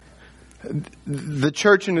The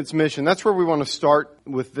church and its mission. That's where we want to start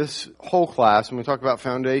with this whole class. When we talk about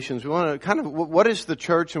foundations, we want to kind of, what is the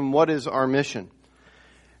church and what is our mission?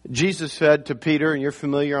 Jesus said to Peter, and you're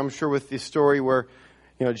familiar, I'm sure, with the story where,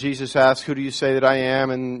 Jesus asked, "Who do you say that I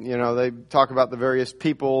am?" And, they talk about the various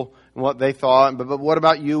people and what they thought. But what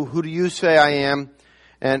about you? Who do you say I am?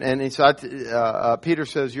 And he said, Peter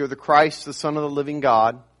says, "You're the Christ, the Son of the living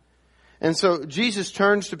God." And so Jesus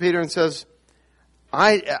turns to Peter and says,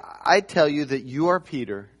 I tell you that you are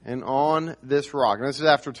Peter, and on this rock, and this is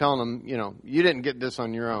after telling him, you didn't get this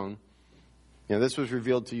on your own. This was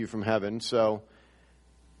revealed to you from heaven. So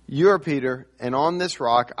you are Peter, and on this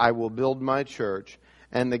rock I will build my church,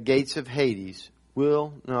 and the gates of Hades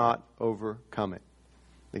will not overcome it.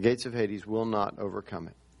 The gates of Hades will not overcome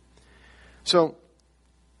it. So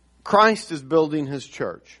Christ is building his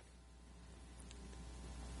church.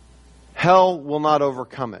 Hell will not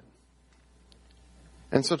overcome it.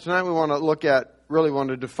 And so tonight we want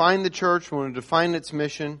to define the church, we want to define its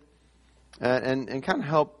mission, and kind of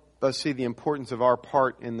help us see the importance of our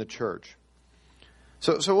part in the church.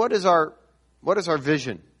 So what is our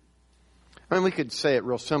vision? I mean, we could say it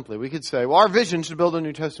real simply. We could say, well, our vision is to build a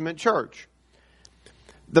New Testament church.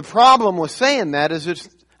 The problem with saying that is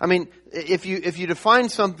if you define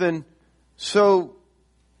something so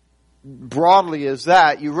broadly as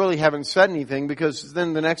that, you really haven't said anything, because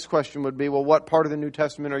then the next question would be, well, what part of the New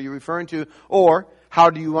Testament are you referring to? Or, how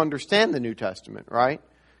do you understand the New Testament, right?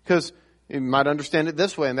 Because you might understand it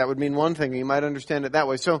this way, and that would mean one thing, and you might understand it that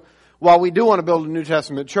way. So, while we do want to build a New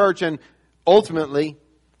Testament church, and ultimately,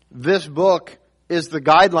 this book is the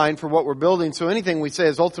guideline for what we're building, so anything we say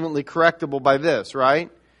is ultimately correctable by this, right?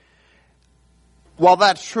 While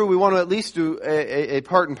that's true, we want to at least do a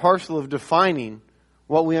part and parcel of defining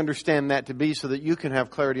what we understand that to be, so that you can have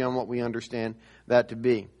clarity on what we understand that to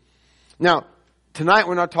be. Now, tonight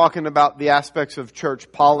we're not talking about the aspects of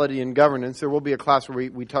church polity and governance. There will be a class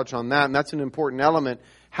where we touch on that, and that's an important element.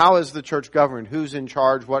 How is the church governed? Who's in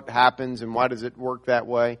charge? What happens? And why does it work that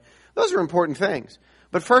way? Those are important things.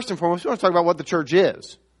 But first and foremost, we want to talk about what the church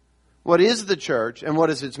is. What is the church, and what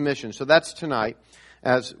is its mission? So that's tonight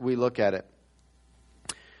as we look at it.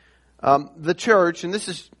 The church, and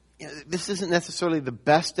this isn't necessarily the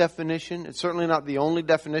best definition. It's certainly not the only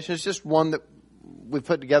definition. It's just one that we've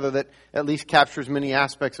put together that at least captures many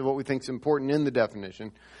aspects of what we think is important in the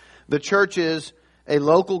definition. The church is a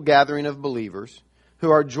local gathering of believers who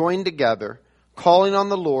are joined together, calling on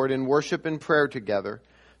the Lord in worship and prayer together,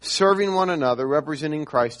 serving one another, representing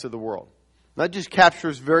Christ to the world. That just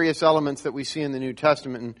captures various elements that we see in the New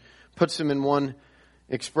Testament and puts them in one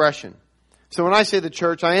expression. So when I say the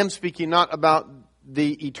church, I am speaking not about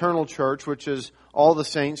the eternal church, which is all the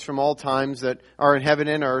saints from all times that are in heaven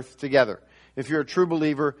and earth together. If you're a true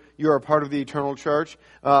believer, you are a part of the eternal church,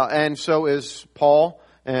 and so is Paul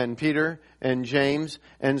and Peter and James,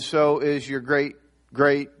 and so is your great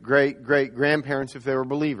grandparents if they were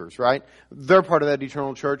believers, right? They're part of that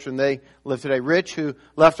eternal church, and they live today. Rich, who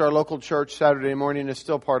left our local church Saturday morning, is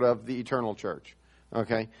still part of the eternal church,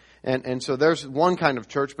 okay? And so there's one kind of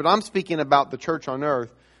church, but I'm speaking about the church on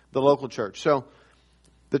earth, the local church. So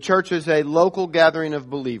the church is a local gathering of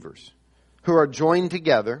believers who are joined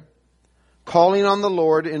together, calling on the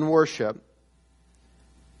Lord in worship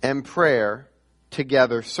and prayer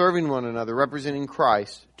together, serving one another, representing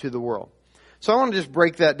Christ to the world. So I want to just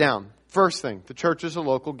break that down. First thing, the church is a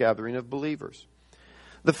local gathering of believers.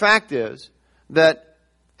 The fact is that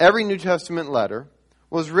every New Testament letter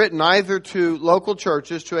was written either to local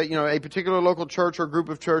churches, to a particular local church or group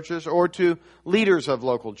of churches, or to leaders of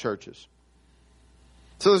local churches.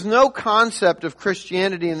 So there's no concept of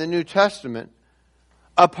Christianity in the New Testament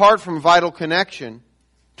apart from vital connection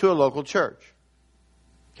to a local church.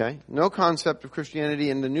 Okay? No concept of Christianity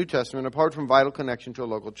in the New Testament apart from vital connection to a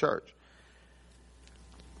local church.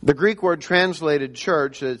 The Greek word translated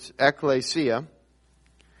church is ekklesia.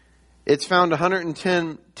 It's found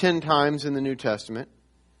 110 times in the New Testament.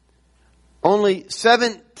 Only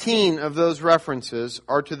 17 of those references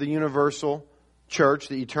are to the universal church,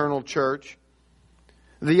 the eternal church.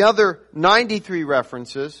 The other 93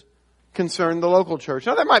 references concern the local church.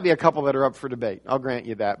 Now, there might be a couple that are up for debate. I'll grant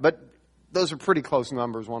you that. But those are pretty close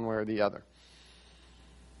numbers one way or the other.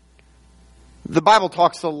 The Bible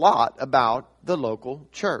talks a lot about the local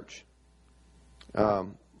church.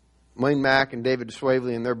 Wayne Mack and David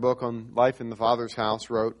Swavely, in their book on Life in the Father's House,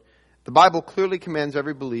 wrote, "The Bible clearly commands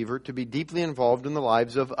every believer to be deeply involved in the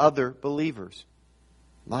lives of other believers."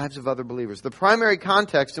 Lives of other believers. The primary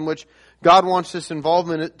context in which God wants this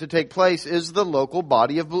involvement to take place is the local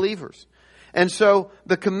body of believers. And so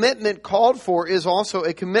the commitment called for is also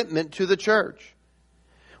a commitment to the church.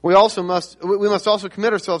 We must also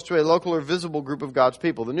commit ourselves to a local or visible group of God's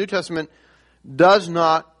people. The New Testament does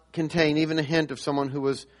not contain even a hint of someone who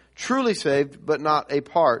was truly saved but not a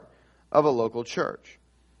part of a local church.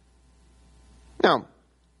 Now,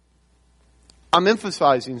 I'm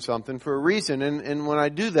emphasizing something for a reason, and when I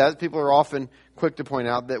do that, people are often quick to point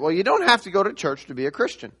out that, well, you don't have to go to church to be a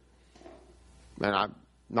Christian. And I'm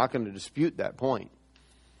not going to dispute that point.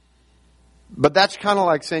 But that's kind of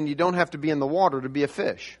like saying you don't have to be in the water to be a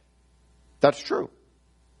fish. That's true.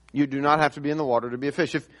 You do not have to be in the water to be a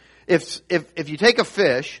fish. If you take a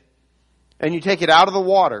fish and you take it out of the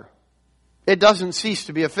water, it doesn't cease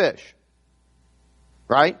to be a fish.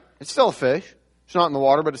 Right? It's still a fish. It's not in the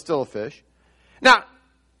water, but it's still a fish. Now,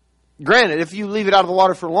 granted, if you leave it out of the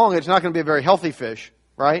water for long, it's not going to be a very healthy fish,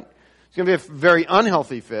 right? It's going to be a very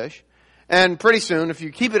unhealthy fish. And pretty soon, if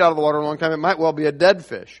you keep it out of the water a long time, it might well be a dead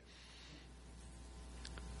fish.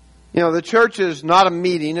 You know, the church is not a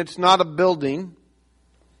meeting. It's not a building.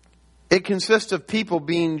 It consists of people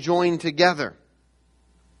being joined together.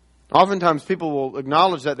 Oftentimes, people will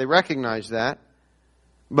acknowledge that. They recognize that.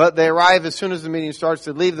 But they arrive as soon as the meeting starts.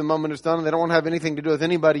 They leave the moment it's done, and they don't want to have anything to do with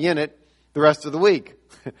anybody in it the rest of the week.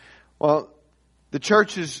 Well, the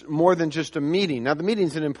church is more than just a meeting. Now, the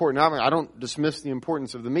meeting's an important. I don't dismiss the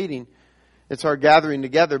importance of the meeting. It's our gathering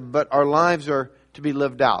together, but our lives are to be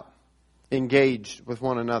lived out, engaged with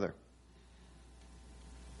one another.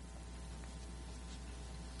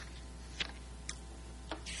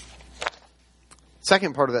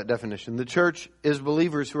 Second part of that definition, the church is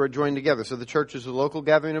believers who are joined together. So the church is a local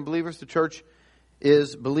gathering of believers. The church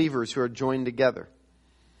is believers who are joined together.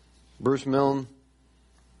 Bruce Milne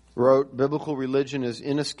wrote, biblical religion is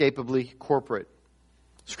inescapably corporate.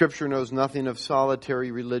 Scripture knows nothing of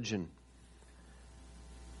solitary religion.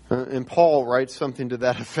 And Paul writes something to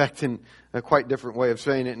that effect in a quite different way of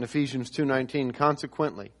saying it in Ephesians 2:19.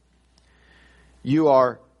 Consequently, you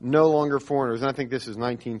are no longer foreigners. And I think this is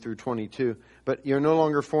 19 through 22. But you're no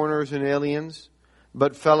longer foreigners and aliens,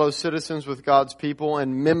 but fellow citizens with God's people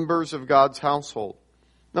and members of God's household.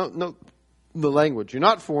 No, the language. You're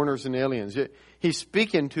not foreigners and aliens. He's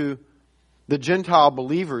speaking to the Gentile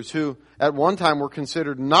believers who at one time were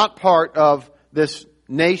considered not part of this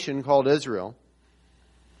nation called Israel.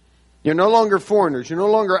 You're no longer foreigners. You're no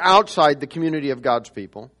longer outside the community of God's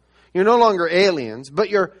people. You're no longer aliens, but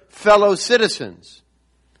you're fellow citizens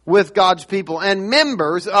with God's people and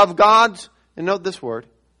members of God's, and note this word,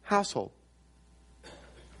 household.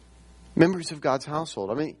 Members of God's household.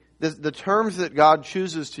 I mean, the terms that God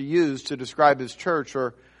chooses to use to describe His church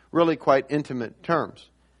are really quite intimate terms.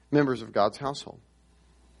 Members of God's household.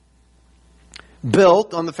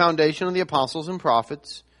 Built on the foundation of the apostles and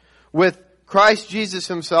prophets, with Christ Jesus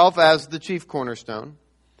Himself as the chief cornerstone.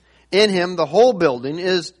 In Him, the whole building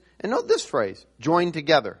is, and note this phrase, joined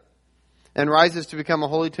together, and rises to become a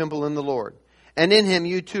holy temple in the Lord. And in Him,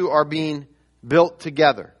 you too are being built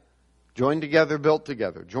together. Joined together, built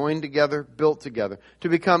together. Joined together, built together. To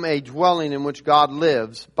become a dwelling in which God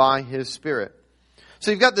lives by His Spirit.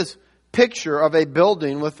 So you've got this picture of a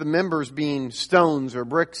building with the members being stones or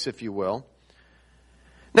bricks, if you will.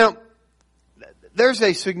 Now, there's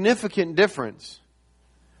a significant difference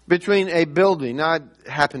between a building. Now, I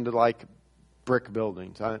happen to like brick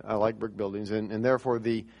buildings. I like brick buildings. And therefore,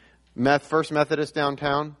 the First Methodist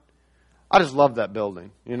downtown, I just love that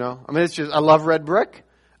building. You know, I mean, it's just, I love red brick.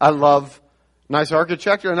 I love nice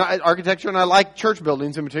architecture, and I like church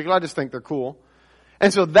buildings in particular. I just think they're cool.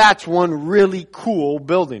 And so that's one really cool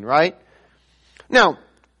building, right? Now,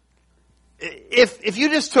 if you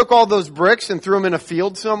just took all those bricks and threw them in a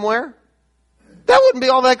field somewhere, that wouldn't be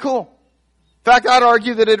all that cool. In fact, I'd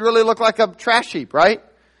argue that it'd really look like a trash heap, right?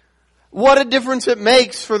 What a difference it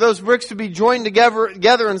makes for those bricks to be joined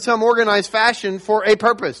together in some organized fashion for a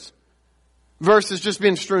purpose versus just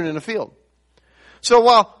being strewn in a field. So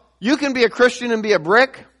while you can be a Christian and be a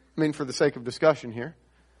brick, I mean, for the sake of discussion here,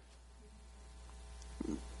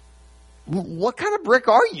 what kind of brick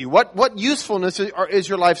are you? What usefulness is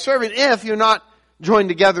your life serving if you're not joined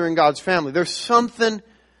together in God's family? There's something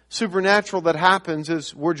supernatural that happens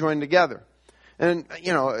as we're joined together. And,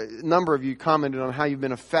 you know, a number of you commented on how you've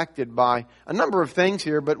been affected by a number of things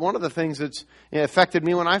here, but one of the things that's affected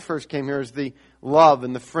me when I first came here is the love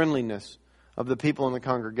and the friendliness of the people in the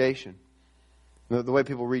congregation. The way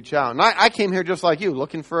people reach out. And I came here just like you,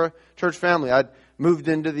 looking for a church family. I'd moved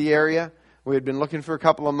into the area. We had been looking for a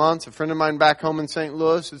couple of months. A friend of mine back home in St.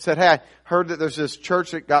 Louis had said, hey, I heard that there's this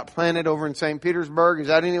church that got planted over in St. Petersburg. Is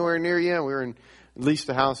that anywhere near you? And we were leased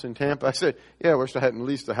a house in Tampa. I said, yeah, I wish I hadn't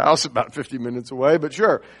leased a house about 50 minutes away, but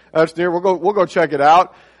sure, that's near. We'll go check it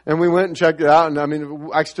out. And we went and checked it out. And I mean,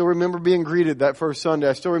 I still remember being greeted that first Sunday.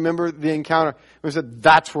 I still remember the encounter. We said,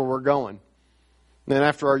 that's where we're going. And then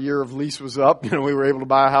after our year of lease was up, we were able to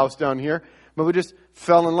buy a house down here. But we just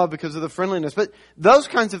fell in love because of the friendliness. But those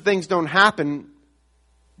kinds of things don't happen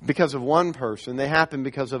because of one person. They happen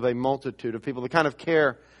because of a multitude of people. The kind of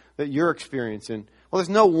care that you're experiencing. Well, there's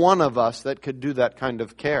no one of us that could do that kind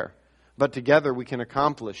of care. But together we can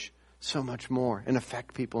accomplish so much more and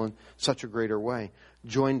affect people in such a greater way.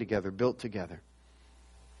 Joined together, built together.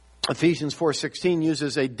 Ephesians 4:16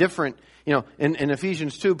 uses a different, in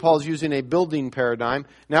Ephesians 2, Paul's using a building paradigm.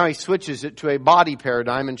 Now he switches it to a body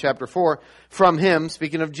paradigm in chapter 4. From him,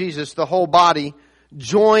 speaking of Jesus, the whole body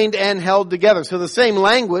joined and held together. So the same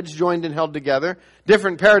language, joined and held together,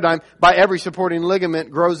 different paradigm, by every supporting ligament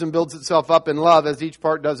grows and builds itself up in love as each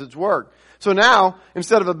part does its work. So now,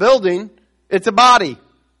 instead of a building, it's a body.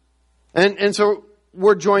 And so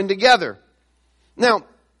we're joined together. Now,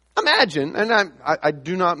 imagine, and I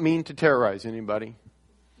do not mean to terrorize anybody,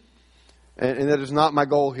 and that is not my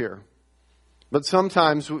goal here. But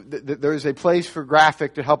sometimes there is a place for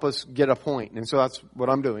graphic to help us get a point, and so that's what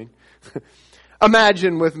I'm doing.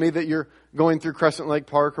 Imagine with me that you're going through Crescent Lake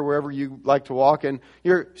Park or wherever you like to walk, and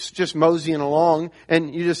you're just moseying along,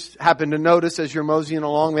 and you just happen to notice as you're moseying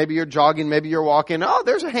along, maybe you're jogging, maybe you're walking, oh,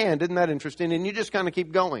 there's a hand, isn't that interesting? And you just kind of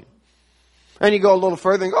keep going. And you go a little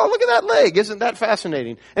further and go, oh, look at that leg, isn't that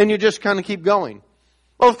fascinating? And you just kind of keep going.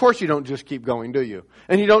 Well, of course you don't just keep going, do you?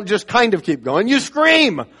 And you don't just kind of keep going, you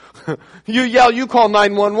scream! You yell, you call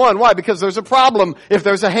 911. Why? Because there's a problem if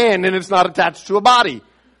there's a hand and it's not attached to a body.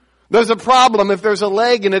 There's a problem if there's a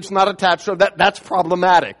leg and it's not attached to that. That's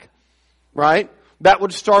problematic. Right? That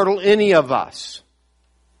would startle any of us.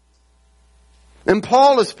 And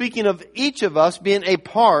Paul is speaking of each of us being a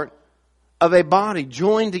part of a body,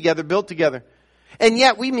 joined together, built together. And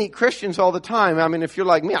yet we meet Christians all the time. I mean, if you're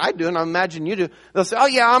like me, I do, and I imagine you do. They'll say, oh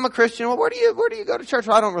yeah, I'm a Christian. Well, where do you go to church?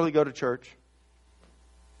 Well, I don't really go to church.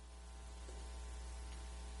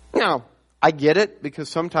 Now, I get it, because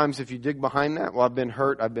sometimes if you dig behind that, well, I've been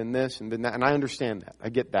hurt, I've been this and been that, and I understand that. I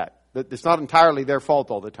get that. But it's not entirely their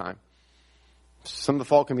fault all the time. Some of the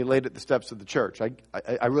fault can be laid at the steps of the church.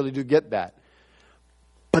 I really do get that.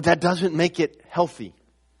 But that doesn't make it healthy.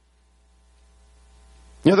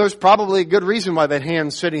 There's probably a good reason why that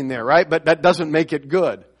hand's sitting there, right? But that doesn't make it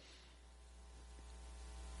good.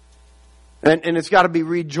 And it's got to be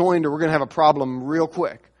rejoined or we're going to have a problem real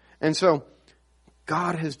quick. And so,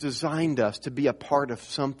 God has designed us to be a part of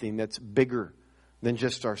something that's bigger than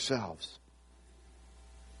just ourselves.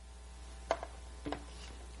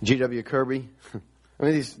 G.W. Kirby. I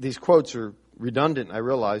mean, these quotes are redundant, I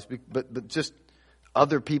realize, but just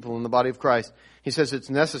other people in the body of Christ. He says it's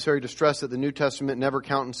necessary to stress that the New Testament never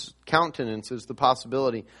countenances the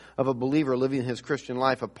possibility of a believer living his Christian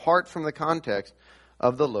life apart from the context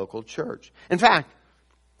of the local church. In fact,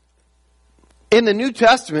 in the New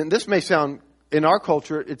Testament, this may sound, in our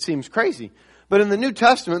culture, it seems crazy, but in the New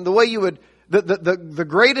Testament, the way you would, the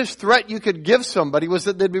greatest threat you could give somebody was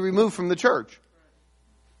that they'd be removed from the church.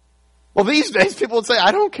 Well, these days, people would say,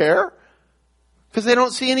 I don't care. Because they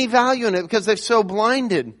don't see any value in it, because they're so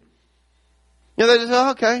blinded. They just say,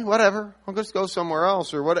 okay, whatever. I'll just go somewhere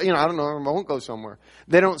else. Or what? I don't know. I won't go somewhere.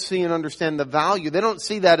 They don't see and understand the value. They don't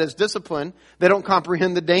see that as discipline. They don't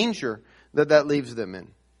comprehend the danger that leaves them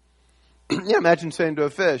in. Imagine saying to a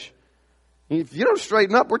fish, if you don't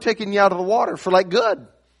straighten up, we're taking you out of the water for good.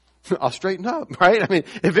 I'll straighten up, right? I mean,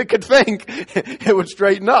 if it could think, it would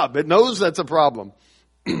straighten up. It knows that's a problem.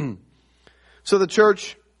 So the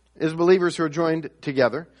church is believers who are joined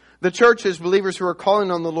together. The church is believers who are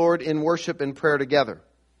calling on the Lord in worship and prayer together.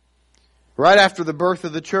 Right after the birth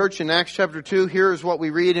of the church in Acts chapter 2, here's what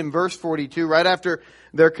we read in verse 42. Right after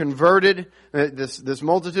they're converted, this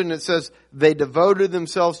multitude, and it says, they devoted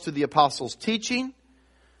themselves to the apostles' teaching,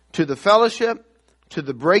 to the fellowship, to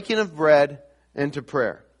the breaking of bread, and to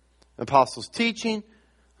prayer. Apostles' teaching,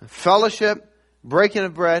 fellowship, breaking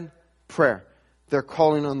of bread, prayer. They're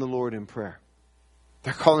calling on the Lord in prayer.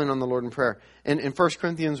 They're calling on the Lord in prayer. And in 1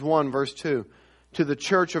 Corinthians 1, verse 2, to the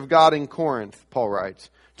church of God in Corinth, Paul writes,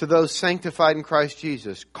 to those sanctified in Christ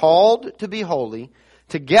Jesus, called to be holy,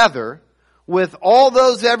 together with all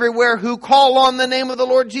those everywhere who call on the name of the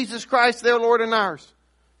Lord Jesus Christ, their Lord and ours.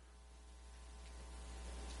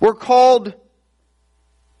 We're called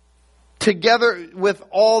together with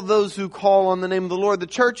all those who call on the name of the Lord. The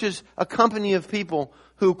church is a company of people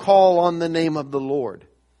who call on the name of the Lord.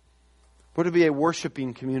 We're to be a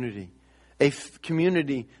worshiping community, a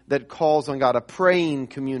community that calls on God, a praying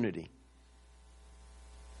community.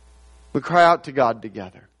 We cry out to God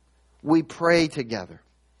together. We pray together.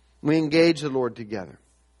 We engage the Lord together.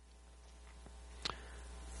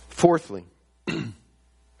 Fourthly,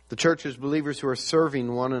 the church is believers who are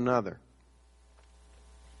serving one another.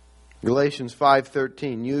 Galatians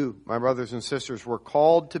 5:13, you, my brothers and sisters, were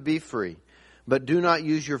called to be free, but do not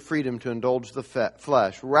use your freedom to indulge the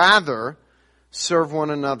flesh. Rather, serve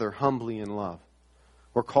one another humbly in love.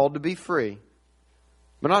 We're called to be free,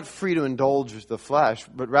 but not free to indulge the flesh,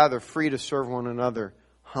 but rather free to serve one another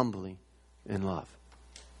humbly in love.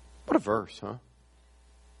 What a verse, huh?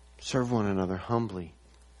 Serve one another humbly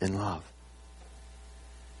in love.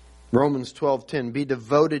 Romans 12:10, be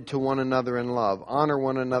devoted to one another in love. Honor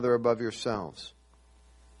one another above yourselves.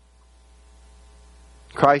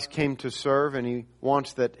 Christ came to serve, and He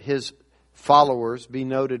wants that His followers be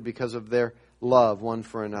noted because of their love one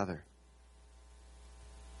for another.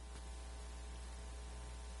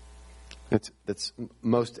 That's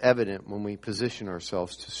most evident when we position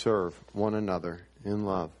ourselves to serve one another in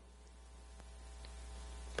love.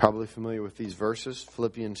 Probably familiar with these verses,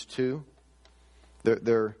 Philippians 2.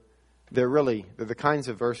 They're the kinds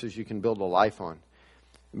of verses you can build a life on.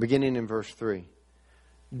 Beginning in verse 3.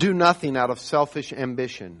 Do nothing out of selfish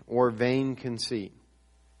ambition or vain conceit,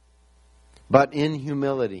 but in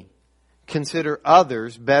humility consider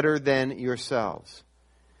others better than yourselves.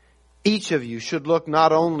 Each of you should look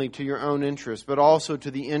not only to your own interest, but also to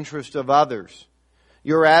the interest of others.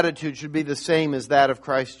 Your attitude should be the same as that of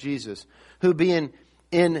Christ Jesus, who being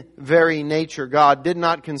in very nature God, did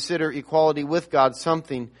not consider equality with God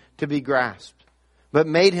something to be grasped, but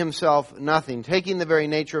made Himself nothing, taking the very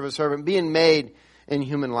nature of a servant, being made in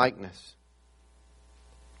human likeness.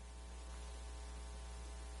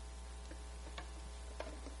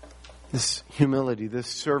 This humility, this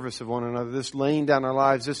service of one another, this laying down our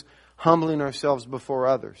lives, this humbling ourselves before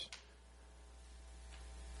others.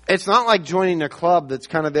 It's not like joining a club that's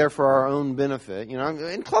kind of there for our own benefit. You know,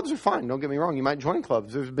 and clubs are fine, don't get me wrong. You might join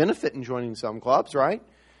clubs. There's benefit in joining some clubs, right?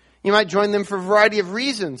 You might join them for a variety of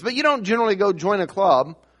reasons. But you don't generally go join a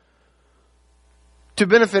club to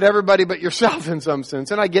benefit everybody but yourself in some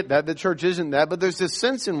sense. And I get that. The church isn't that. But there's this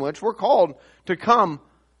sense in which we're called to come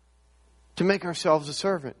to make ourselves a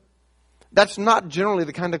servant. That's not generally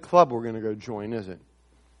the kind of club we're going to go join, is it?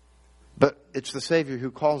 But it's the Savior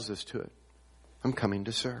who calls us to it. I'm coming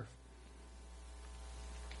to serve.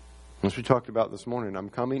 As we talked about this morning, I'm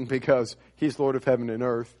coming because He's Lord of heaven and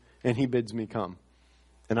earth, and He bids me come.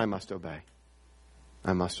 And I must obey.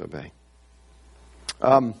 I must obey.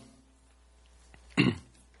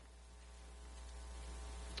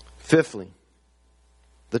 Fifthly,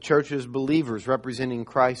 the church is believers representing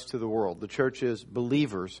Christ to the world. The church is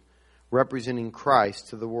believers representing Christ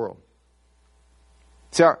to the world.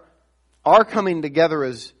 See, our coming together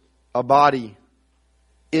as a body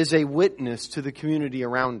is a witness to the community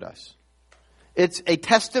around us. It's a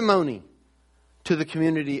testimony to the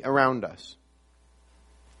community around us.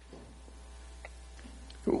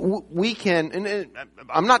 We can, and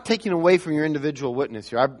I'm not taking away from your individual witness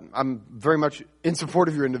here. I'm very much in support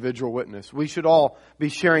of your individual witness. We should all be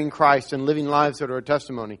sharing Christ and living lives that are a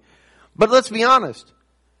testimony. But let's be honest.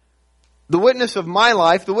 The witness of my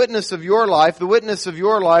life, the witness of your life, the witness of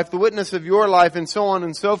your life, the witness of your life, and so on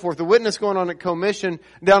and so forth, the witness going on at Commission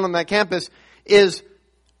down on that campus is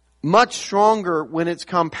much stronger when it's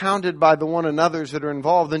compounded by the one another's that are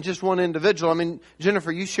involved than just one individual. I mean,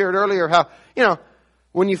 Jennifer, you shared earlier how,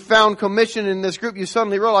 when you found Commission in this group, you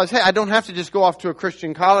suddenly realized, hey, I don't have to just go off to a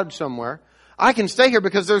Christian college somewhere. I can stay here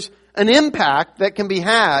because there's an impact that can be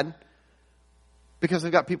had because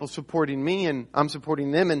I've got people supporting me and I'm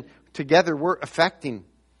supporting them, and together we're affecting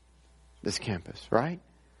this campus, right?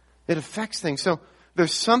 It affects things. So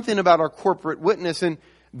there's something about our corporate witness, and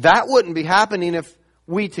that wouldn't be happening if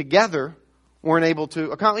we together weren't able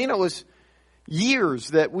to accomplish. It was years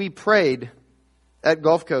that we prayed at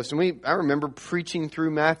Gulf Coast, and I remember preaching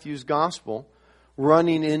through Matthew's gospel,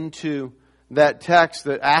 running into that text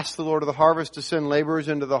that asked the Lord of the harvest to send laborers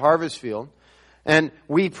into the harvest field. And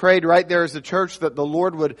we prayed right there as a church that the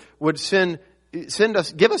Lord would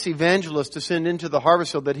give us evangelists to send into the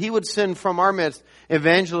harvest field, that He would send from our midst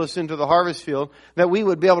evangelists into the harvest field, that we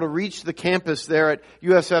would be able to reach the campus there at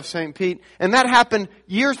USF St. Pete. And that happened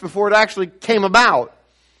years before it actually came about.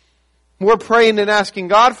 We're praying and asking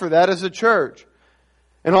God for that as a church.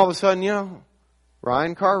 And all of a sudden,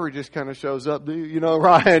 Ryan Carver just kind of shows up.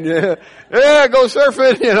 Ryan, yeah, go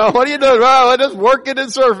surfing, what are you doing? Well, just working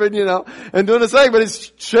and surfing, and doing the thing, but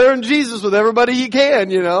he's sharing Jesus with everybody he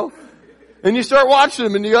can, And you start watching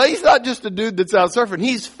him and you go, he's not just a dude that's out surfing.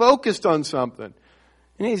 He's focused on something.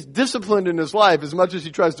 And he's disciplined in his life as much as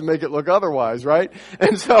he tries to make it look otherwise, right?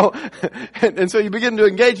 And so, and so you begin to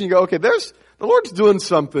engage and you go, okay, the Lord's doing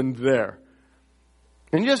something there.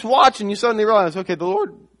 And you just watch and you suddenly realize, okay, the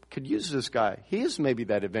Lord could use this guy. He is maybe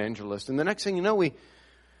that evangelist. And the next thing you know, we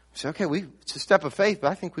say, okay, it's a step of faith,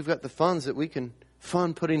 but I think we've got the funds that we can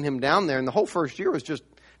fund putting him down there. And the whole first year was just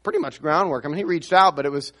pretty much groundwork. I mean, he reached out, but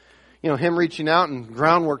it was, him reaching out and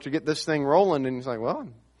groundwork to get this thing rolling. And he's like, well,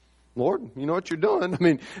 Lord, you know what you're doing. I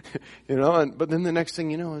mean, but then the next thing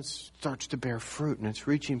you know, it starts to bear fruit and it's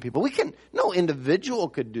reaching people. No individual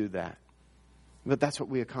could do that. But that's what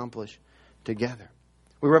we accomplish together.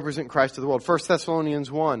 We represent Christ to the world. 1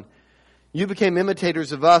 Thessalonians 1. You became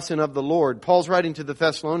imitators of us and of the Lord. Paul's writing to the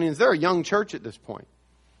Thessalonians. They're a young church at this point.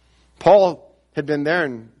 Paul had been there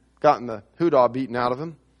and gotten the hoodoo beaten out of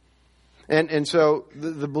him. And so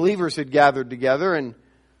the believers had gathered together and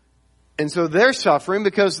so they're suffering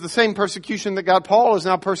because the same persecution that got Paul is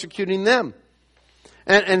now persecuting them.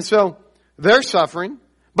 And so they're suffering,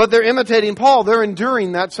 but they're imitating Paul. They're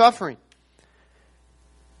enduring that suffering.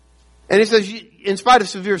 And he says, in spite of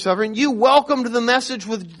severe suffering, you welcomed the message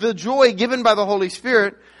with the joy given by the Holy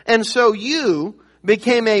Spirit, and so you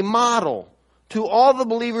became a model to all the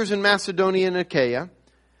believers in Macedonia and Achaia.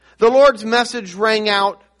 The Lord's message rang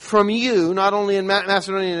out from you, not only in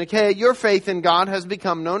Macedonia and Achaia. Your faith in God has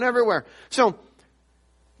become known everywhere. So,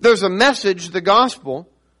 there's a message, the gospel,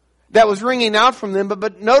 that was ringing out from them,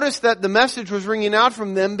 but notice that the message was ringing out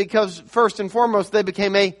from them because, first and foremost, they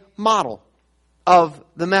became a model of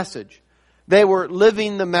the message. They were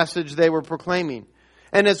living the message they were proclaiming.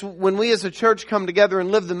 And when we as a church come together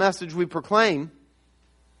and live the message we proclaim,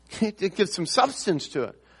 it gives some substance to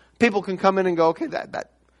it. People can come in and go, okay,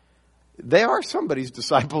 they are somebody's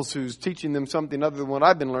disciples who's teaching them something other than what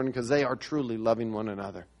I've been learning because they are truly loving one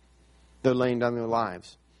another. They're laying down their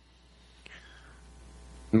lives.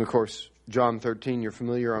 And of course, John 13, you're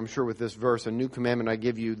familiar, I'm sure, with this verse. A new commandment I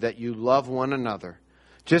give you, that you love one another.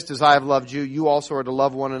 Just as I have loved you, you also are to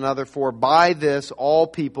love one another. For by this all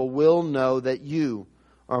people will know that you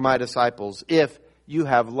are my disciples, if you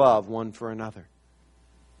have love one for another.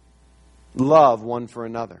 Love one for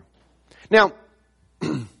another. Now,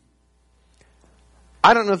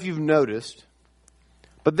 I don't know if you've noticed,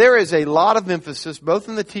 but there is a lot of emphasis, both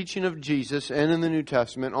in the teaching of Jesus and in the New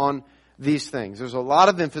Testament, on these things. There's a lot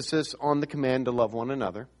of emphasis on the command to love one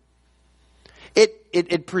another.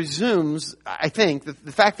 It presumes, I think,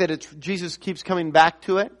 the fact that Jesus keeps coming back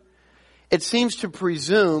to it, it seems to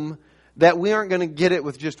presume that we aren't going to get it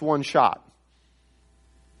with just one shot.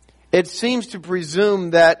 It seems to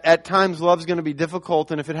presume that at times love's going to be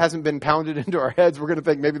difficult, and if it hasn't been pounded into our heads, we're going to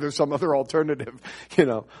think maybe there's some other alternative.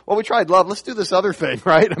 Well, we tried love, let's do this other thing,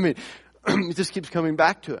 right? I mean, it just keeps coming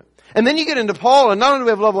back to it. And then you get into Paul, and not only do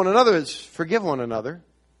we have love one another, it's forgive one another,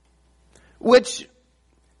 which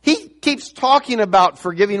he keeps talking about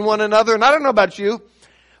forgiving one another. And I don't know about you,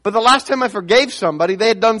 but the last time I forgave somebody, they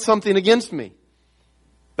had done something against me.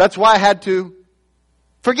 That's why I had to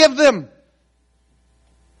forgive them.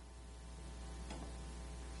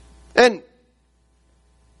 And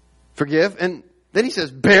forgive. And then he says,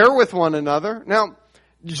 bear with one another. Now,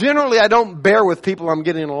 generally I don't bear with people I'm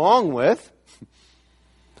getting along with.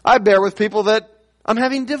 I bear with people that I'm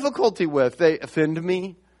having difficulty with. They offend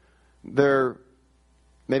me. They're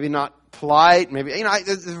maybe not polite. Maybe,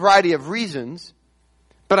 there's a variety of reasons.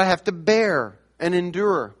 But I have to bear and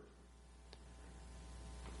endure.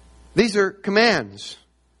 These are commands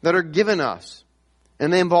that are given us.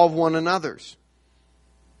 And they involve one another's.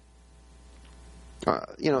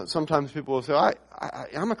 Sometimes people will say,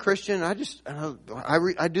 I'm a Christian. I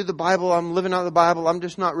do the Bible. I'm living out the Bible. I'm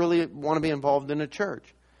just not really want to be involved in a church.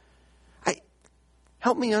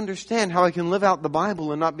 Help me understand how I can live out the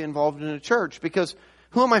Bible and not be involved in a church. Because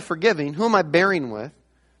who am I forgiving? Who am I bearing with?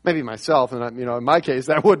 Maybe myself. And, in my case,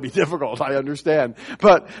 that would be difficult. I understand.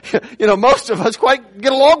 But, most of us quite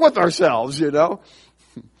get along with ourselves,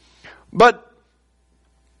 But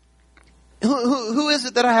who is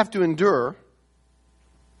it that I have to endure?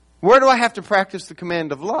 Where do I have to practice the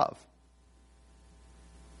command of love?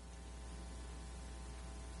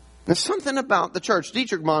 There's something about the church.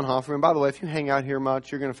 Dietrich Bonhoeffer, and by the way, if you hang out here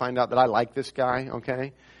much, you're going to find out that I like this guy,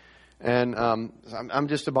 okay? And I'm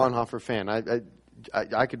just a Bonhoeffer fan.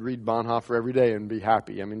 I could read Bonhoeffer every day and be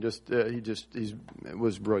happy. I mean, he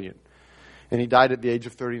was brilliant. And he died at the age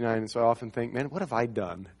of 39, and so I often think, man, what have I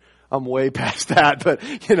done? I'm way past that, but,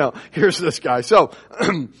 here's this guy. So,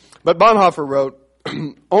 but Bonhoeffer wrote,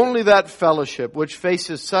 only that fellowship which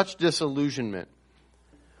faces such disillusionment,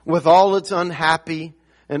 with all its unhappy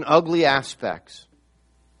and ugly aspects,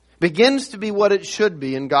 begins to be what it should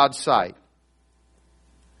be in God's sight,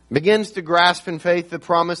 begins to grasp in faith the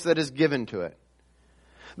promise that is given to it.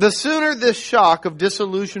 The sooner this shock of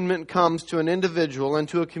disillusionment comes to an individual and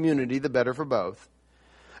to a community, the better for both.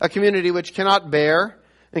 A community which cannot bear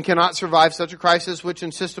and cannot survive such a crisis, which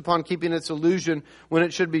insists upon keeping its illusion when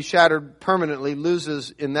it should be shattered permanently,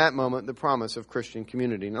 loses in that moment the promise of Christian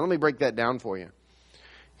community. Now let me break that down for you.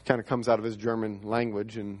 It kind of comes out of his German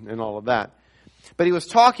language and all of that. But he was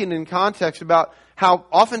talking in context about how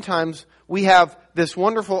oftentimes we have this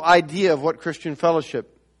wonderful idea of what Christian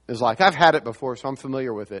fellowship is like. I've had it before, so I'm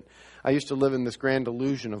familiar with it. I used to live in this grand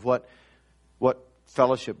illusion of what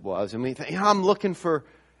fellowship was. And we think, I'm looking for,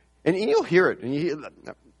 and you'll hear it. And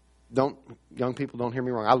young people, don't hear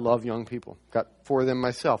me wrong. I love young people. Got 4 of them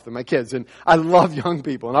myself. They're my kids. And I love young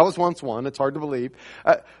people. And I was once one. It's hard to believe.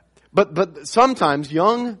 But sometimes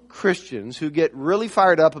young Christians who get really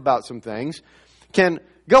fired up about some things can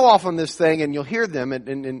go off on this thing, and you'll hear them,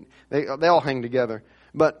 and they all hang together.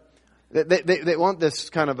 But they want this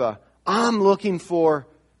kind of I'm looking for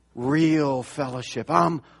real fellowship.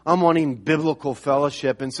 I'm wanting biblical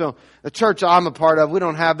fellowship. And so the church I'm a part of, we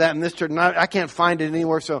don't have that in this church. And I can't find it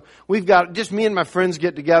anywhere. So we've got, just me and my friends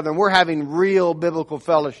get together, and we're having real biblical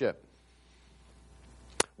fellowship.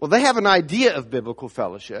 Well, they have an idea of biblical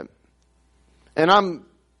fellowship. And I'm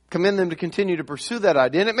commend them to continue to pursue that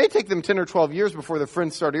idea. And it may take them 10 or 12 years before their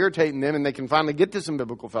friends start irritating them and they can finally get to some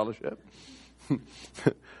biblical fellowship.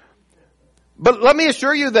 But let me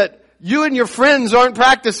assure you that you and your friends aren't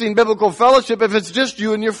practicing biblical fellowship if it's just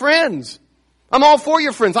you and your friends. I'm all for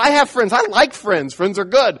your friends. I have friends. I like friends. Friends are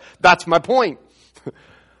good. That's my point.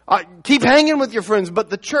 Keep hanging with your friends. But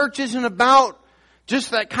the church isn't about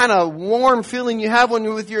just that kind of warm feeling you have when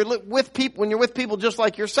you're with people just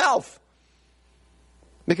like yourself.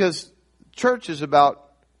 Because church is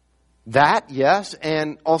about that, yes,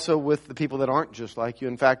 and also with the people that aren't just like you.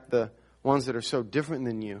 In fact, the ones that are so different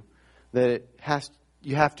than you that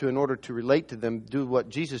you have to, in order to relate to them, do what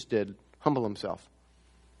Jesus did, humble himself.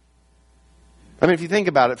 I mean, if you think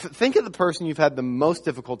about it, think of the person you've had the most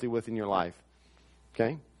difficulty with in your life.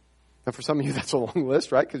 Okay? And for some of you, that's a long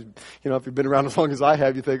list, right? Because, if you've been around as long as I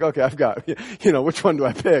have, you think, okay, I've got, which one do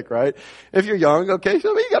I pick, right? If you're young, okay,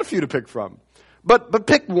 so you got a few to pick from. But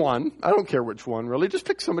pick one. I don't care which one, really. Just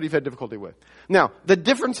pick somebody you've had difficulty with. Now, the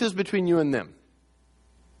differences between you and them.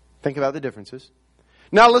 Think about the differences.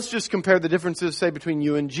 Now, let's just compare the differences, say, between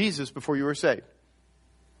you and Jesus before you were saved.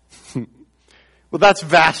 Well, that's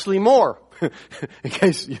vastly more. In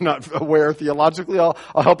case you're not aware theologically, I'll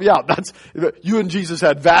help you out. You and Jesus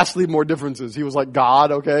had vastly more differences. He was like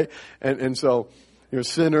God, okay? And so, you're a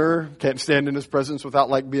sinner, can't stand in his presence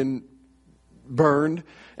without being burned.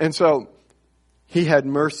 And so, he had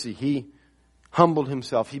mercy. He humbled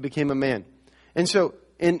himself. He became a man. And so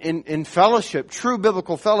in fellowship, true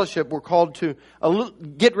biblical fellowship, we're called to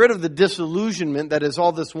get rid of the disillusionment that is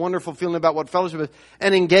all this wonderful feeling about what fellowship is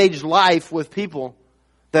and engage life with people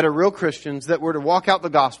that are real Christians, that we're to walk out the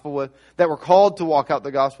gospel with, that we're called to walk out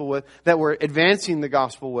the gospel with, that we're advancing the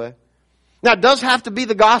gospel with. Now, it does have to be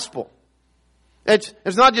the gospel. It's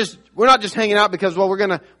not just, we're not just hanging out because, we're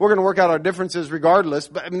gonna work out our differences regardless,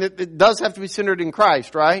 but I mean, it does have to be centered in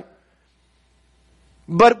Christ, right?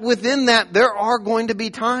 But within that, there are going to be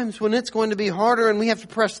times when it's going to be harder and we have to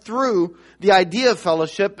press through the idea of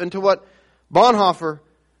fellowship into what Bonhoeffer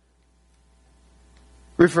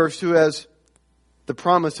refers to as the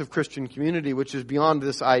promise of Christian community, which is beyond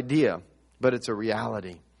this idea, but it's a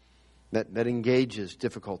reality that engages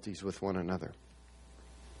difficulties with one another.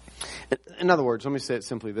 In other words, let me say it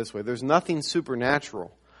simply this way. There's nothing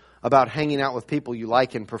supernatural about hanging out with people you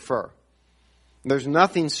like and prefer. There's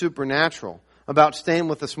nothing supernatural about staying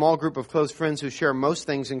with a small group of close friends who share most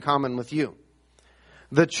things in common with you.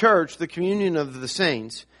 The church, the communion of the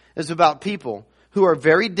saints, is about people who are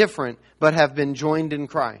very different but have been joined in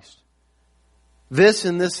Christ. This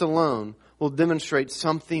and this alone will demonstrate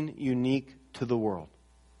something unique to the world.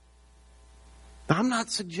 I'm not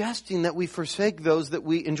suggesting that we forsake those that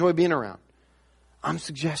we enjoy being around. I'm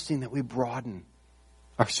suggesting that we broaden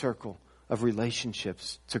our circle of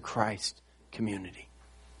relationships to Christ community.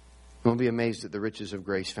 We'll be amazed at the riches of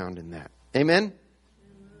grace found in that. Amen?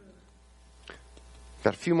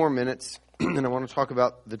 Got a few more minutes, and I want to talk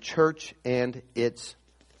about the church and its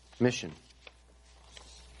mission.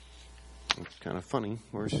 It's kind of funny.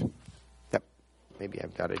 Yep, maybe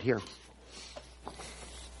I've got it here.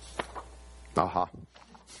 Aha.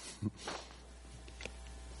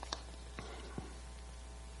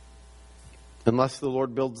 Unless the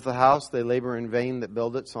Lord builds the house, they labor in vain that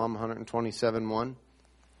build it. Psalm 127:1.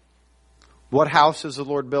 What house is the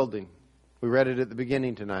Lord building? We read it at the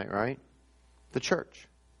beginning tonight, right? The church.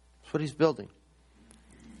 That's what He's building.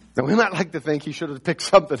 Now, we might like to think He should have picked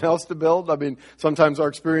something else to build. I mean, sometimes our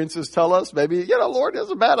experiences tell us maybe, Lord, that's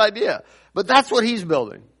a bad idea. But that's what He's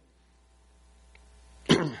building.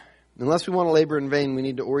 Unless we want to labor in vain, we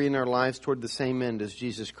need to orient our lives toward the same end as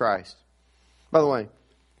Jesus Christ. By the way,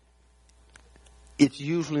 it's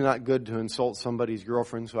usually not good to insult somebody's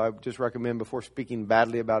girlfriend, so I just recommend before speaking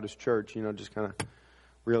badly about his church, just kind of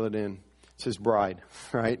reel it in. It's his bride,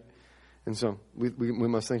 right? And so we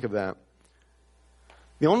must think of that.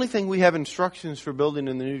 The only thing we have instructions for building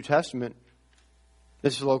in the New Testament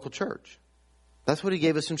is the local church. That's what he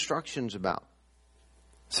gave us instructions about.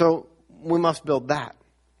 So we must build that.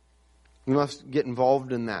 We must get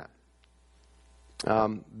involved in that.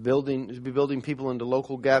 Building people into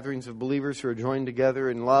local gatherings of believers who are joined together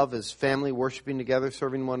in love as family, worshiping together,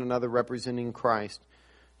 serving one another, representing Christ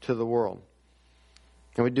to the world.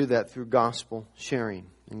 And we do that through gospel sharing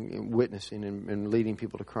and witnessing and leading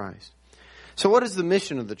people to Christ. So what is the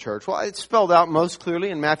mission of the church? Well, it's spelled out most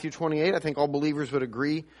clearly in Matthew 28. I think all believers would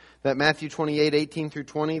agree that Matthew 28, 18 through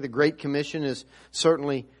 20, the Great Commission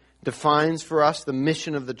certainly defines for us the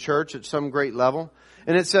mission of the church at some great level.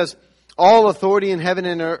 And it says, all authority in heaven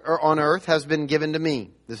and on earth has been given to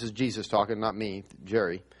me. This is Jesus talking, not me,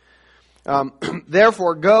 Jerry.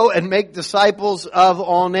 Therefore, go and make disciples of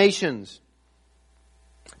all nations,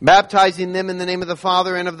 baptizing them in the name of the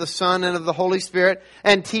Father and of the Son and of the Holy Spirit,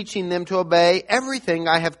 and teaching them to obey everything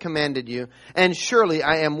I have commanded you. And surely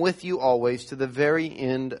I am with you always to the very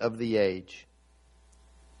end of the age.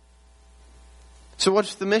 So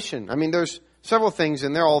what's the mission? I mean, there's several things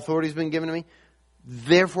in there. All authority has been given to me.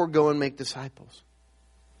 Therefore, go and make disciples.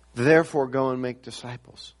 Therefore, go and make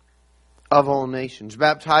disciples of all nations,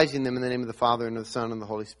 baptizing them in the name of the Father and of the Son and the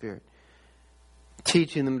Holy Spirit,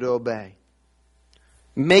 teaching them to obey.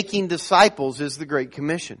 Making disciples is the Great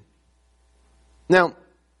Commission. Now,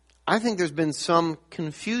 I think there's been some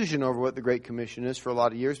confusion over what the Great Commission is for a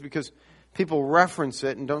lot of years because people reference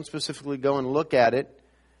it and don't specifically go and look at it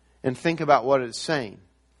and think about what it's saying.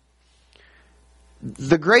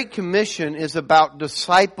 The Great Commission is about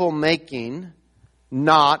disciple making,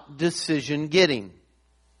 not decision getting.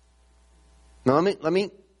 Now let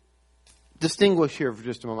me distinguish here for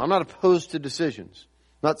just a moment. I'm not opposed to decisions.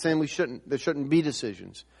 I'm not saying there shouldn't be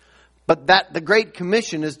decisions. But the Great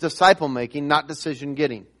Commission is disciple making, not decision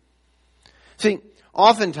getting. See,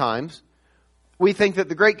 oftentimes we think that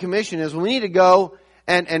the Great Commission is we need to go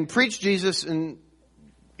and preach Jesus and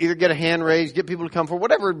either get a hand raised, get people to come forward,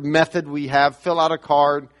 whatever method we have, fill out a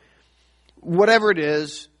card, whatever it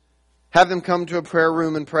is, have them come to a prayer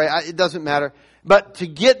room and pray. It doesn't matter. But to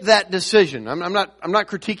get that decision, I'm not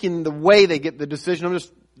critiquing the way they get the decision. I'm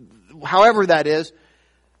just, however that is,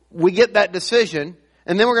 we get that decision,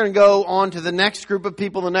 and then we're going to go on to the next group of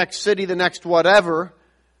people, the next city, the next whatever,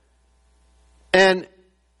 and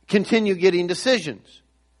continue getting decisions.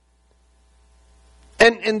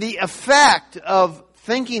 And the effect of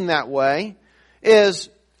thinking that way is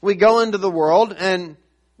we go into the world and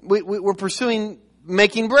we're pursuing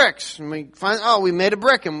making bricks. And we find, we made a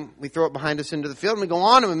brick and we throw it behind us into the field. And we go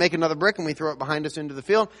on and we make another brick and we throw it behind us into the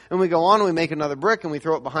field. And we go on and we make another brick and we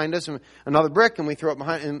throw it behind us, and another brick and we throw it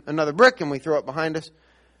behind, and another brick and we throw it behind us.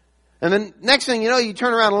 And then next thing you know, you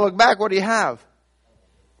turn around and look back, what do you have?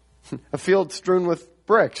 A field strewn with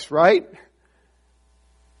bricks, right?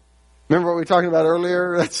 Remember what we were talking about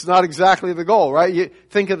earlier? That's not exactly the goal, right? You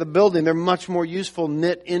think of the building, they're much more useful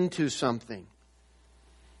knit into something.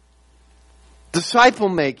 Disciple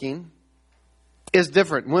making is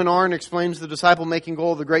different. Win Arn explains the disciple making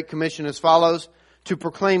goal of the Great Commission as follows: to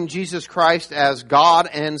proclaim Jesus Christ as God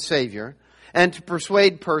and Savior, and to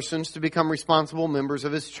persuade persons to become responsible members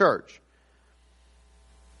of His church.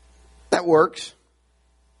 That works.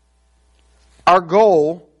 Our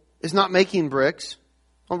goal is not making bricks.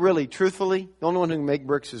 Well, really, truthfully, the only one who can make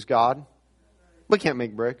bricks is God. We can't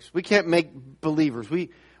make bricks. We can't make believers. We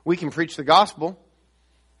can preach the gospel.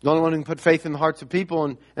 The only one who can put faith in the hearts of people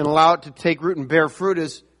and allow it to take root and bear fruit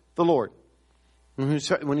is the Lord.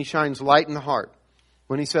 When He shines light in the heart.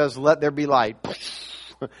 When He says, let there be light.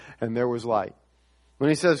 And there was light. When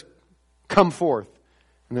He says, come forth.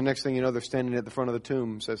 And the next thing you know, they're standing at the front of the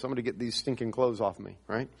tomb and says, somebody get these stinking clothes off me,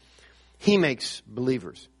 right? He makes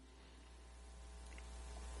believers.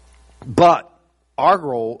 But our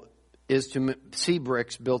goal is to see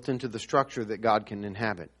bricks built into the structure that God can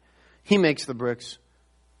inhabit. He makes the bricks.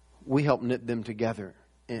 We help knit them together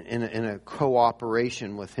in a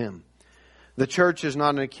cooperation with Him. The church is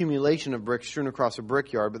not an accumulation of bricks strewn across a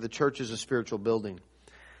brickyard, but the church is a spiritual building.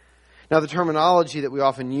 Now, the terminology that we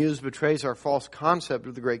often use betrays our false concept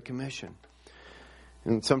of the Great Commission.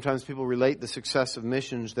 And sometimes people relate the success of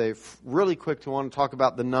missions. They're really quick to want to talk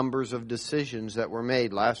about the numbers of decisions that were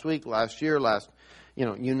made last week, last year,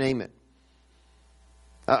 you name it.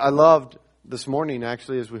 I loved this morning,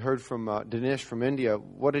 actually, as we heard from Dinesh from India,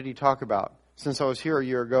 what did he talk about? Since I was here a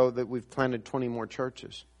year ago, that we've planted 20 more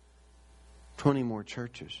churches. 20 more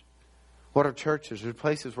churches. What are churches? They're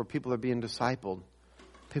places where people are being discipled.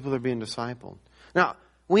 People are being discipled. Now,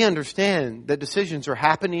 we understand that decisions are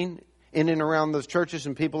happening in and around those churches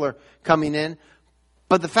and people are coming in.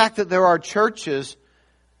 But the fact that there are churches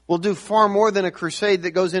will do far more than a crusade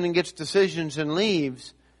that goes in and gets decisions and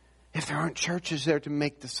leaves if there aren't churches there to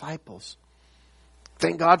make disciples.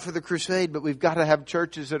 Thank God for the crusade, but we've got to have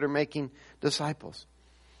churches that are making disciples.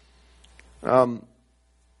 Rather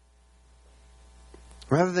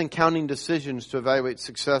than counting decisions to evaluate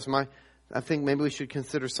success, I think maybe we should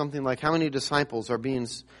consider something like how many disciples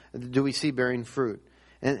do we see bearing fruit?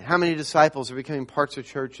 And how many disciples are becoming parts of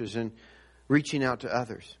churches and reaching out to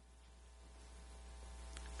others?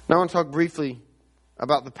 Now I want to talk briefly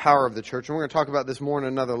about the power of the church. And we're going to talk about this more in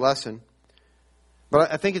another lesson.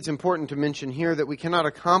 But I think it's important to mention here that we cannot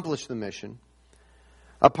accomplish the mission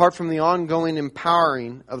apart from the ongoing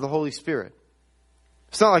empowering of the Holy Spirit.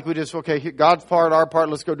 It's not like we just, God's part, our part,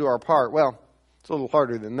 let's go do our part. Well, it's a little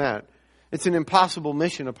harder than that. It's an impossible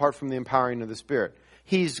mission apart from the empowering of the Spirit.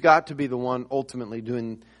 He's got to be the one ultimately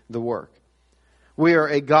doing the work. We are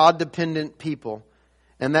a God-dependent people,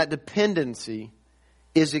 and that dependency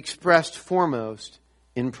is expressed foremost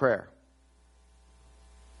in prayer.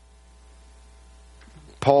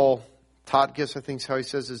 Paul Totkus, I think is how he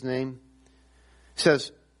says his name,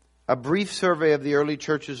 says, a brief survey of the early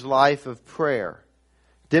church's life of prayer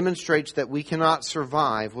demonstrates that we cannot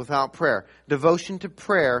survive without prayer. Devotion to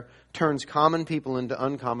prayer turns common people into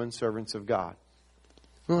uncommon servants of God.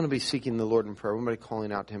 We want to be seeking the Lord in prayer. We want to be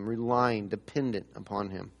calling out to Him, relying, dependent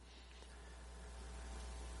upon Him.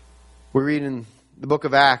 We read in the book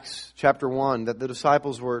of Acts, chapter 1, that the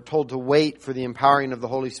disciples were told to wait for the empowering of the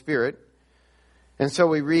Holy Spirit. And so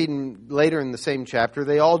we read later in the same chapter,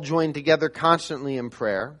 they all joined together constantly in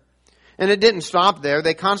prayer. And it didn't stop there.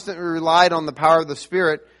 They constantly relied on the power of the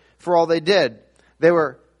Spirit for all they did. They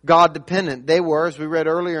were God dependent. They were, as we read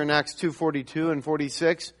earlier in Acts 2:42 and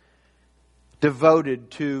 46,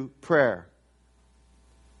 devoted to prayer.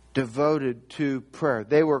 Devoted to prayer.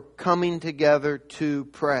 They were coming together to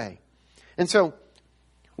pray. And so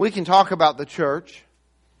we can talk about the church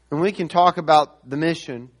and we can talk about the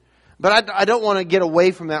mission, but I don't want to get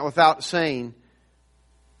away from that without saying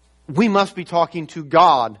we must be talking to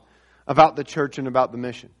God about the church and about the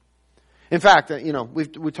mission. In fact,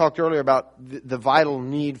 we talked earlier about the vital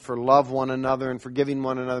need for love one another and forgiving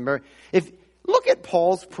one another. If look at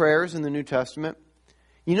Paul's prayers in the New Testament,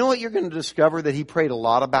 you know what you're going to discover that he prayed a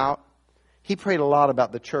lot about? He prayed a lot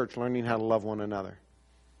about the church learning how to love one another.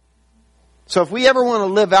 So if we ever want to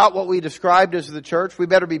live out what we described as the church, we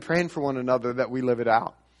better be praying for one another that we live it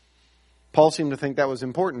out. Paul seemed to think that was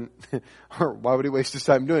important. Or why would he waste his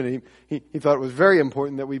time doing it? He thought it was very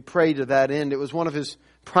important that we pray to that end. It was one of his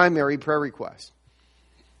primary prayer requests.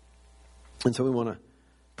 And so we want to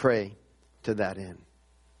pray to that end.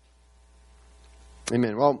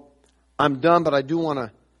 Amen. Well, I'm done, but I do want to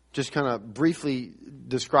just kind of briefly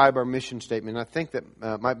describe our mission statement. I think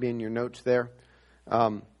that might be in your notes there.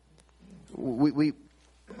 We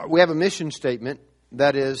have a mission statement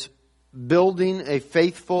that is building a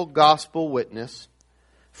faithful gospel witness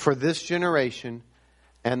for this generation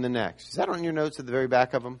and the next. Is that on your notes at the very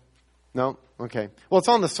back of them? No? Okay. Well, it's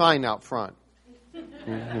on the sign out front.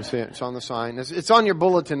 You see it? It's on the sign. It's on your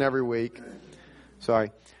bulletin every week.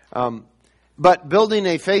 Sorry. But building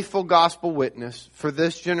a faithful gospel witness for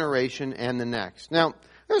this generation and the next. Now,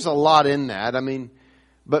 there's a lot in that.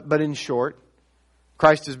 But in short,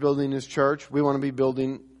 Christ is building His church. We want to be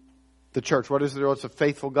building the church. What is it? It's a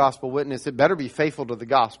faithful gospel witness. It better be faithful to the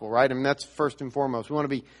gospel, right? That's first and foremost. We want to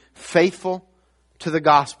be faithful to the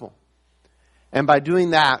gospel. And by doing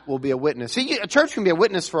that, we'll be a witness. See, a church can be a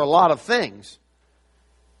witness for a lot of things.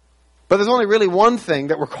 But there's only really one thing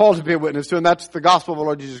that we're called to be a witness to, and that's the gospel of the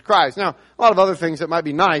Lord Jesus Christ. Now, a lot of other things that might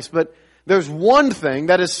be nice, but there's one thing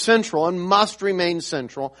that is central and must remain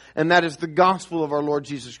central, and that is the gospel of our Lord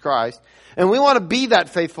Jesus Christ. And we want to be that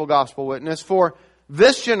faithful gospel witness for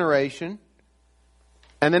this generation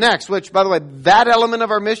and the next, which, by the way, that element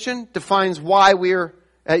of our mission defines why we're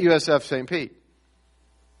at USF St. Pete.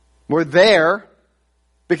 We're there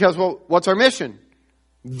because, what's our mission?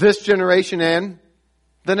 This generation and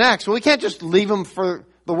the next. Well, we can't just leave them for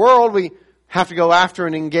the world. We have to go after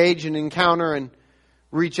and engage and encounter and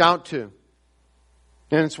reach out to.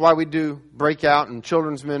 And it's why we do breakout and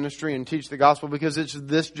children's ministry and teach the gospel, because it's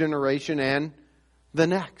this generation and the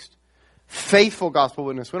next. Faithful gospel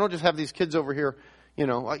witness. We don't just have these kids over here,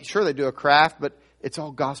 sure they do a craft, but it's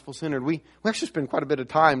all gospel-centered. We actually spend quite a bit of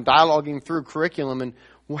time dialoguing through curriculum and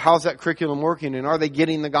how's that curriculum working, and are they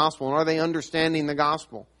getting the gospel, and are they understanding the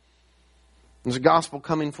gospel? Is the gospel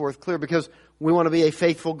coming forth clear? Because we want to be a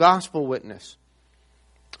faithful gospel witness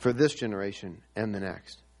for this generation and the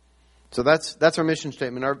next. So that's our mission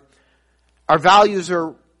statement. Our values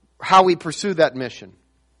are how we pursue that mission.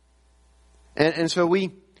 And so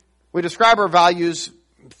we describe our values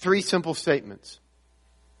 3 simple statements.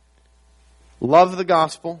 Love the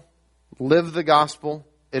gospel, live the gospel,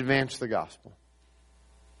 advance the gospel.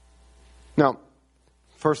 Now,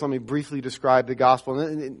 first let me briefly describe the gospel.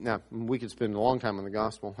 Now, we could spend a long time on the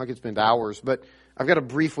gospel. I could spend hours, but I've got a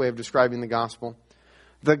brief way of describing the gospel.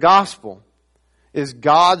 The gospel is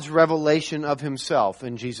God's revelation of Himself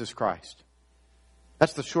in Jesus Christ.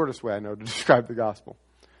 That's the shortest way I know to describe the gospel.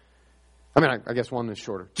 I mean, I guess one is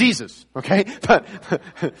shorter. Jesus, okay?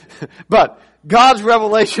 But God's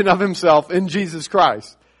revelation of Himself in Jesus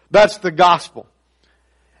Christ. That's the gospel.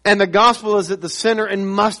 And the gospel is at the center and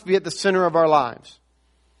must be at the center of our lives.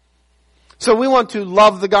 So we want to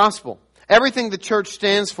love the gospel. Everything the church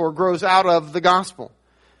stands for grows out of the gospel.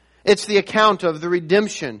 It's the account of the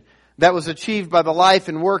redemption that was achieved by the life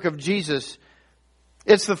and work of Jesus.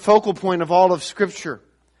 It's the focal point of all of Scripture.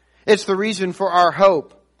 It's the reason for our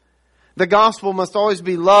hope. The gospel must always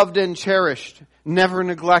be loved and cherished, never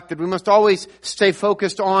neglected. We must always stay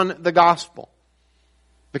focused on the gospel,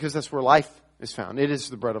 because that's where life is found. It is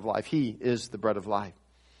the bread of life. He is the bread of life.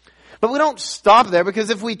 But we don't stop there, because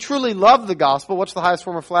if we truly love the gospel, what's the highest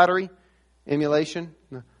form of flattery? Emulation?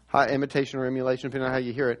 Imitation or emulation, depending on how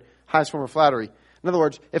you hear it. Highest form of flattery. In other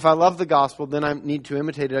words, if I love the gospel, then I need to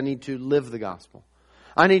imitate it. I need to live the gospel.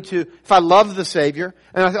 I need to, if I love the Savior,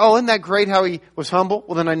 and I say, oh, isn't that great how He was humble?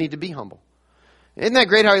 Well, then I need to be humble. Isn't that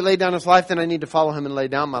great how He laid down His life? Then I need to follow Him and lay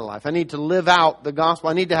down my life. I need to live out the gospel.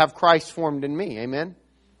 I need to have Christ formed in me. Amen?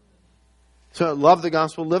 So love the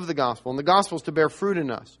gospel, live the gospel. And the gospel is to bear fruit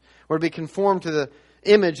in us. We're to be conformed to the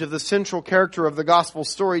image of the central character of the gospel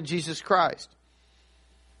story, Jesus Christ.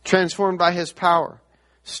 Transformed by His power.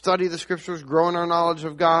 Study the Scriptures, grow in our knowledge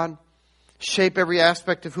of God. Shape every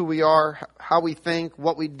aspect of who we are, how we think,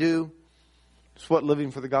 what we do. It's what living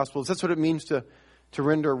for the gospel is. That's what it means to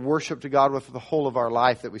render worship to God with the whole of our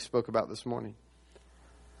life that we spoke about this morning.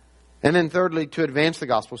 And then thirdly, to advance the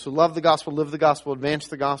gospel. So love the gospel, live the gospel, advance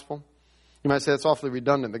the gospel. You might say it's awfully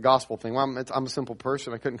redundant, the gospel thing. Well, I'm a simple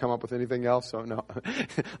person. I couldn't come up with anything else, so no.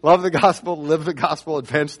 Love the gospel, live the gospel,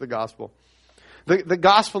 advance the gospel. The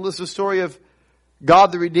gospel is the story of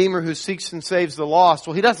God the Redeemer who seeks and saves the lost.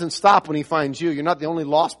 Well, He doesn't stop when He finds you. You're not the only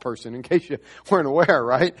lost person, in case you weren't aware,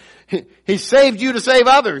 right? He saved you to save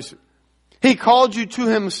others. He called you to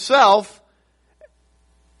Himself.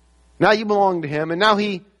 Now you belong to Him. And now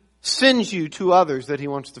He sends you to others that He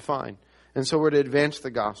wants to find. And so we're to advance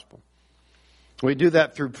the gospel. We do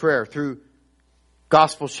that through prayer, through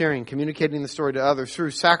gospel sharing, communicating the story to others,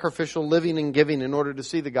 through sacrificial living and giving in order to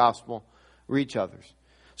see the gospel reach others.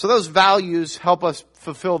 So those values help us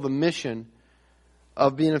fulfill the mission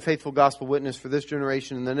of being a faithful gospel witness for this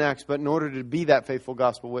generation and the next. But in order to be that faithful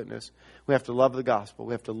gospel witness, we have to love the gospel,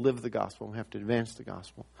 we have to live the gospel, we have to advance the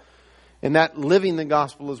gospel. And that living the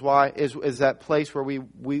gospel is that place where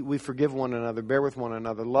we forgive one another, bear with one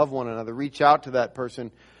another, love one another, reach out to that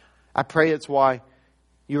person. I pray it's why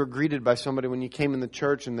you were greeted by somebody when you came in the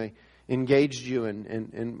church and they engaged you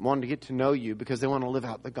and wanted to get to know you, because they want to live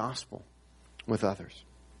out the gospel with others.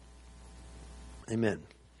 Amen.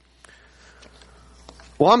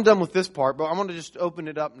 Well, I'm done with this part, but I want to just open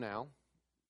it up now.